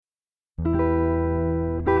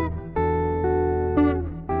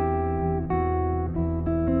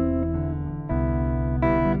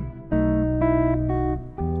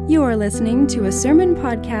are listening to a sermon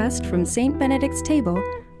podcast from St. Benedict's Table,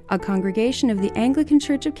 a congregation of the Anglican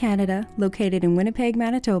Church of Canada located in Winnipeg,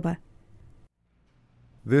 Manitoba.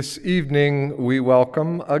 This evening we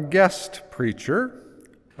welcome a guest preacher,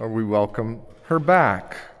 or we welcome her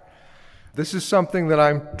back. This is something that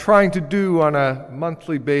I'm trying to do on a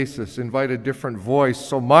monthly basis, invite a different voice,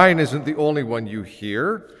 so mine isn't the only one you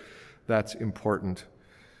hear. That's important.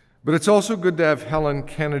 But it's also good to have Helen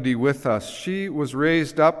Kennedy with us. She was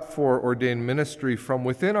raised up for ordained ministry from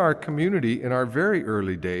within our community in our very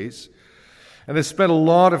early days, and has spent a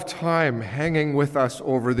lot of time hanging with us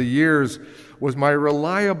over the years, was my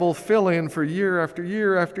reliable fill-in for year after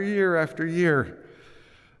year after year after year.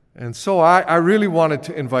 And so I really wanted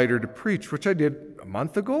to invite her to preach, which I did a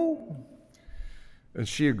month ago. And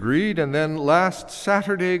she agreed, and then last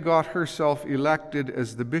Saturday got herself elected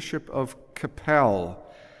as the Bishop of Qu'Appelle.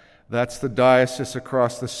 That's the diocese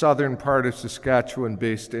across the southern part of Saskatchewan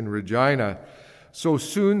based in Regina. So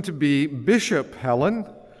soon to be Bishop Helen,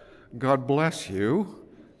 God bless you,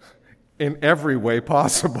 in every way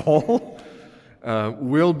possible,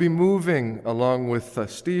 will be moving along with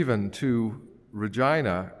Stephen to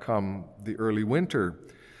Regina come the early winter.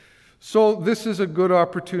 So this is a good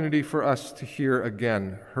opportunity for us to hear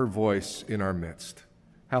again her voice in our midst.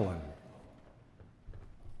 Helen.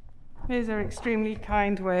 Those are extremely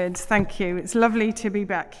kind words. Thank you. It's lovely to be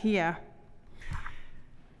back here.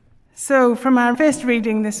 So from our first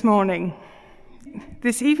reading this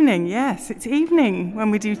evening, yes, it's evening when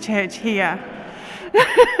we do church here.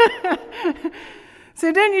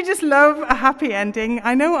 So don't you just love a happy ending?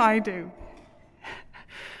 I know I do.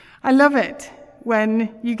 I love it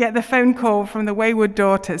when you get the phone call from the wayward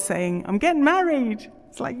daughter saying, I'm getting married.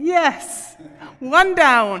 It's like, yes, one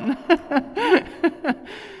down.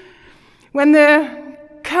 When the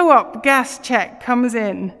co-op gas check comes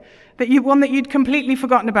in, one that you'd completely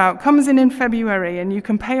forgotten about, comes in February and you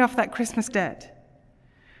can pay off that Christmas debt.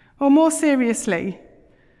 Or more seriously,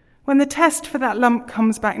 when the test for that lump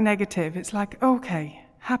comes back negative, it's like, okay,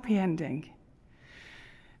 happy ending.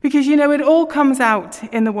 Because you know, it all comes out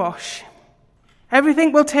in the wash.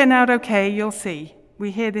 Everything will turn out okay, you'll see.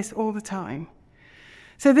 We hear this all the time.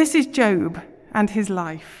 So this is Job and his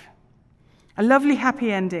life. A lovely happy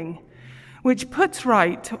ending, which puts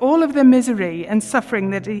right all of the misery and suffering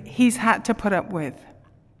that he's had to put up with.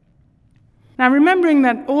 Now, remembering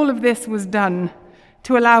that all of this was done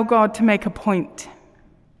to allow God to make a point.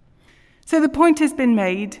 So the point has been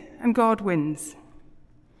made, and God wins.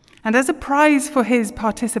 And as a prize for his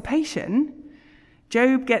participation,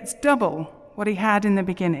 Job gets double what he had in the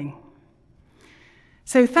beginning.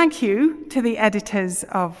 So thank you to the editors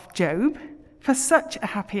of Job for such a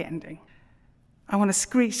happy ending. I want to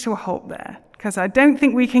screech to a halt there, because I don't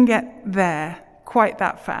think we can get there quite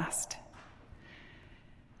that fast.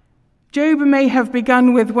 Job may have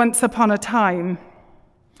begun with once upon a time,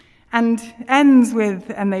 and ends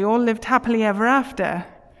with, and they all lived happily ever after.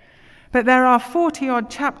 But there are 40-odd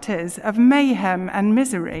chapters of mayhem and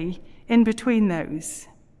misery in between those.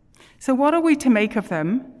 So what are we to make of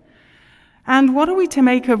them? And what are we to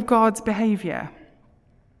make of God's behavior?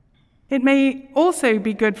 It may also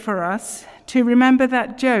be good for us to remember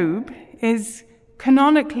that Job is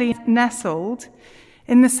canonically nestled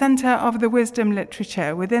in the center of the wisdom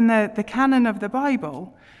literature within the canon of the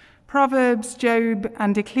Bible. Proverbs, Job,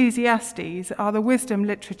 and Ecclesiastes are the wisdom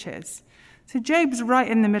literatures. So Job's right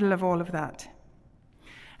in the middle of all of that.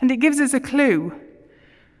 And it gives us a clue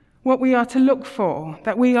what we are to look for,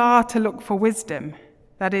 that we are to look for wisdom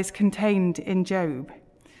that is contained in Job,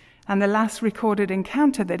 and the last recorded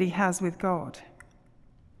encounter that he has with God.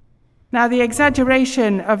 Now, the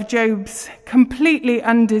exaggeration of Job's completely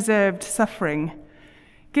undeserved suffering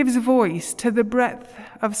gives voice to the breadth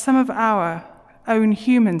of some of our own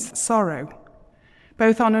human sorrow,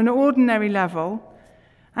 both on an ordinary level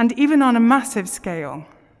and even on a massive scale.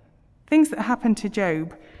 Things that happened to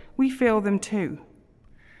Job, we feel them too.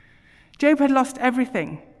 Job had lost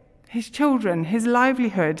everything: his children, his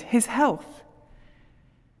livelihood, his health.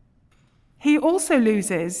 He also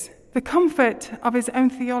loses the comfort of his own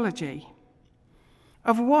theology,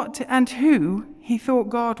 of what and who he thought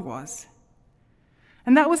God was.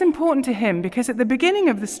 And that was important to him because at the beginning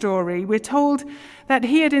of the story, we're told that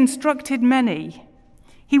he had instructed many.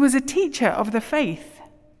 He was a teacher of the faith.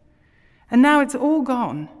 And now it's all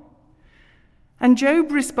gone. And Job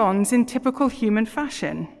responds in typical human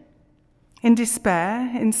fashion, in despair,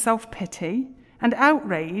 in self-pity, and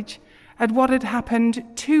outrage at what had happened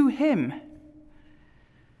to him.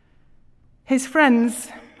 His friends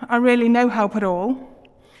are really no help at all.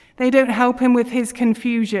 They don't help him with his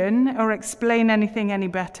confusion or explain anything any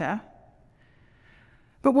better.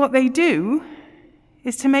 But what they do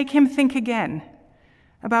is to make him think again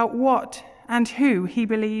about what and who he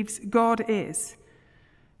believes God is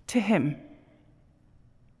to him.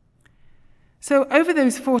 So over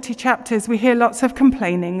those 40 chapters, we hear lots of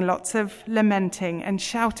complaining, lots of lamenting and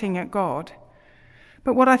shouting at God.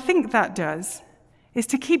 But what I think that does is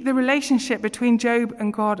to keep the relationship between Job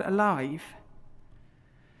and God alive.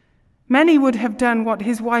 Many would have done what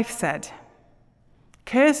his wife said: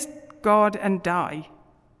 curse God and die.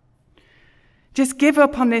 Just give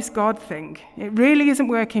up on this God thing. It really isn't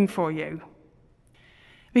working for you.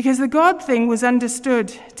 Because the God thing was understood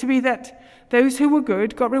to be that those who were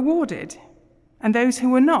good got rewarded, and those who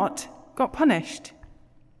were not got punished.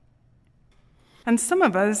 And some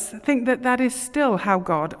of us think that that is still how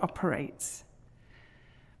God operates,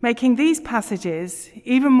 making these passages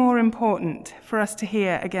even more important for us to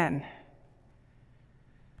hear again.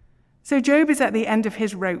 So Job is at the end of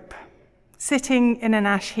his rope, sitting in an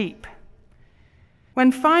ash heap,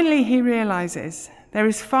 when finally he realizes there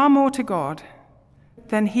is far more to God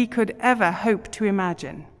than he could ever hope to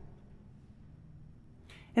imagine.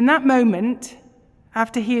 In that moment,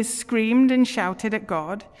 after he has screamed and shouted at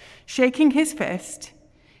God, shaking his fist,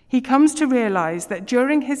 he comes to realize that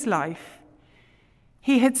during his life,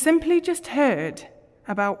 he had simply just heard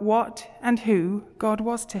about what and who God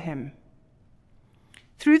was to him.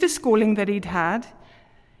 Through the schooling that he'd had,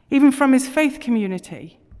 even from his faith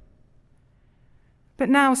community. But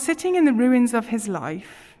now, sitting in the ruins of his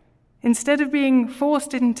life, instead of being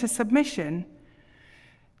forced into submission,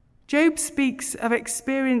 Job speaks of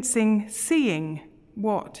experiencing, seeing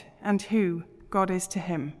what and who God is to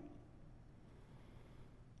him.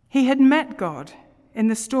 He had met God in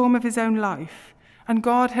the storm of his own life, and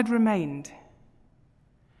God had remained.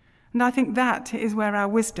 And I think that is where our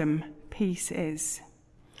wisdom piece is.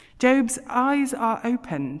 Job's eyes are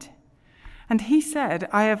opened, and he said,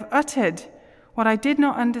 I have uttered what I did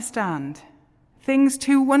not understand, things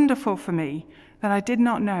too wonderful for me that I did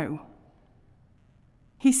not know.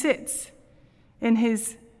 He sits in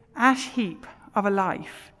his ash heap of a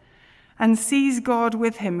life and sees God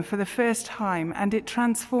with him for the first time, and it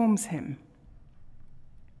transforms him.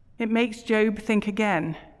 It makes Job think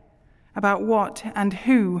again about what and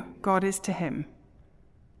who God is to him.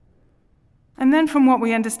 And then from what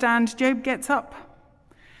we understand, Job gets up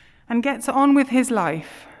and gets on with his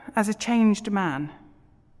life as a changed man.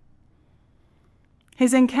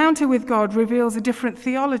 His encounter with God reveals a different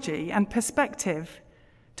theology and perspective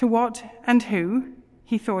to what and who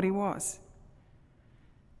he thought he was,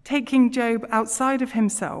 taking Job outside of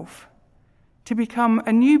himself to become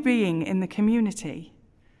a new being in the community.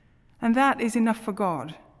 And that is enough for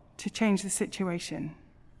God to change the situation.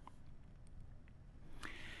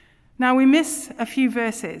 Now we miss a few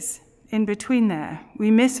verses in between there. We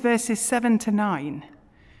miss verses 7 to 9.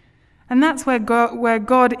 And that's where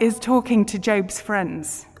God is talking to Job's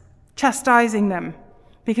friends, chastising them,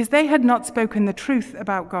 because they had not spoken the truth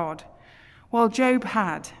about God, while Job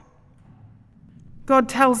had. God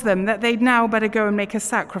tells them that they'd now better go and make a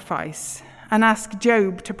sacrifice and ask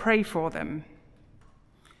Job to pray for them.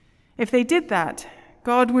 If they did that,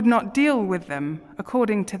 God would not deal with them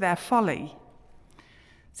according to their folly.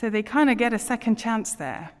 So they kind of get a second chance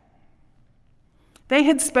there. They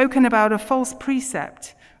had spoken about a false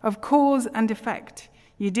precept of cause and effect.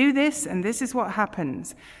 You do this, and this is what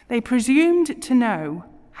happens. They presumed to know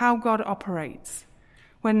how God operates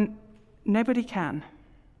when nobody can.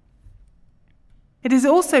 It is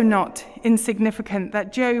also not insignificant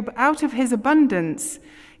that Job, out of his abundance,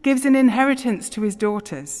 gives an inheritance to his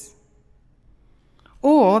daughters,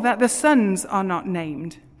 or that the sons are not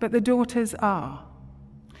named, but the daughters are.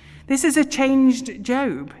 This is a changed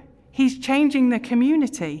Job. He's changing the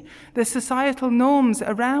community. The societal norms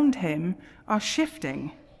around him are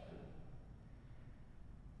shifting.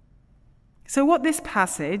 So what this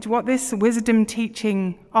passage, what this wisdom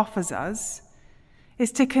teaching offers us,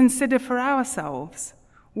 is to consider for ourselves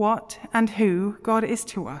what and who God is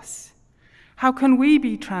to us. How can we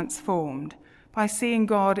be transformed by seeing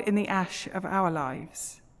God in the ash of our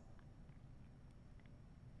lives?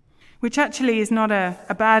 Which actually is not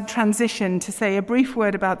a bad transition to say a brief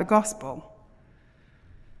word about the gospel.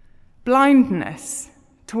 Blindness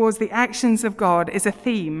towards the actions of God is a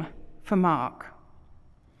theme for Mark.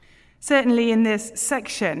 Certainly in this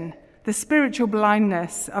section, the spiritual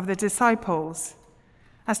blindness of the disciples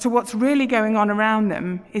as to what's really going on around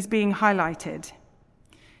them is being highlighted.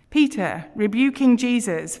 Peter rebuking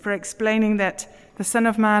Jesus for explaining that the Son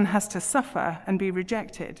of Man has to suffer and be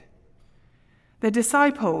rejected. The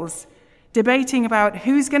disciples debating about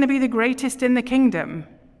who's going to be the greatest in the kingdom.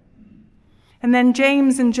 And then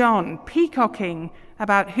James and John peacocking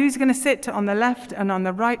about who's going to sit on the left and on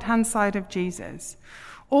the right-hand side of Jesus,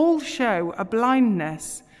 all show a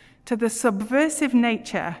blindness to the subversive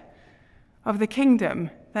nature of the kingdom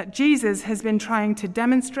that Jesus has been trying to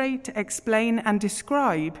demonstrate, explain, and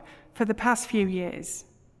describe for the past few years.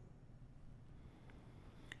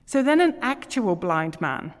 So then an actual blind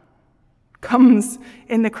man comes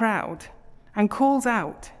in the crowd and calls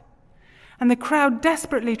out, and the crowd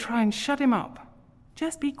desperately try and shut him up.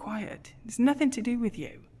 Just be quiet. It's nothing to do with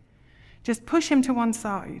you. Just push him to one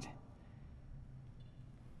side.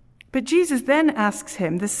 But Jesus then asks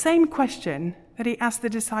him the same question that he asked the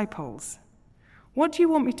disciples. What do you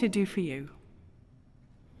want me to do for you?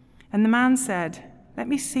 And the man said, let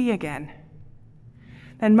me see again.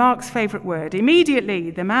 Then Mark's favourite word, immediately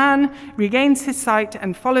the man regains his sight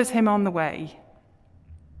and follows him on the way.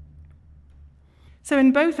 So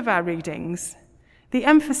in both of our readings, the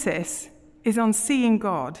emphasis is on seeing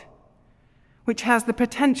God, which has the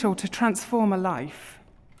potential to transform a life.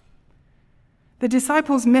 The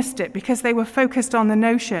disciples missed it because they were focused on the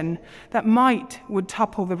notion that might would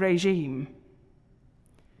topple the regime.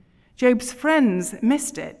 Job's friends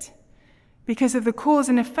missed it because of the cause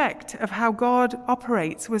and effect of how God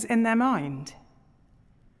operates was in their mind.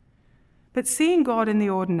 But seeing God in the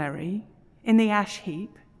ordinary, in the ash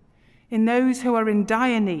heap, in those who are in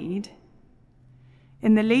dire need,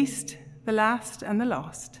 in the least, the last, and the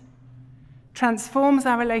lost, transforms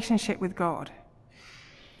our relationship with God.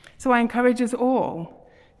 So I encourage us all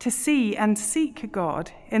to see and seek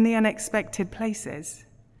God in the unexpected places.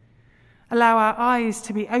 Allow our eyes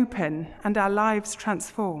to be open and our lives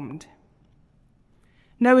transformed,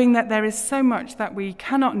 knowing that there is so much that we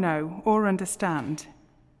cannot know or understand.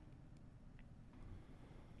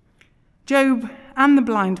 Job and the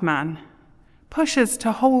blind man push us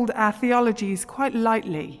to hold our theologies quite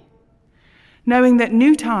lightly, knowing that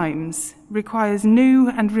new times requires new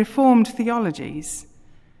and reformed theologies.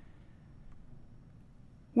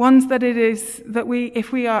 Ones that it is that we,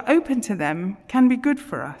 if we are open to them, can be good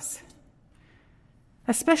for us,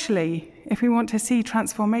 especially if we want to see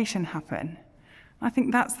transformation happen. I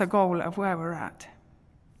think that's the goal of where we're at.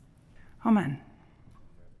 Amen.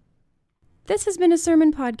 This has been a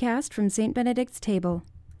sermon podcast from St. Benedict's Table.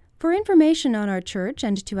 For information on our church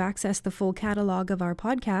and to access the full catalog of our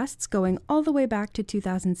podcasts going all the way back to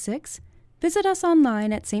 2006, visit us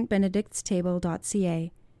online at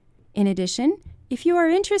stbenedictstable.ca. In addition, if you are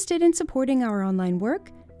interested in supporting our online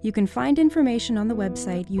work, you can find information on the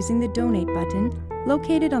website using the Donate button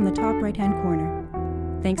located on the top right-hand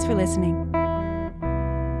corner. Thanks for listening.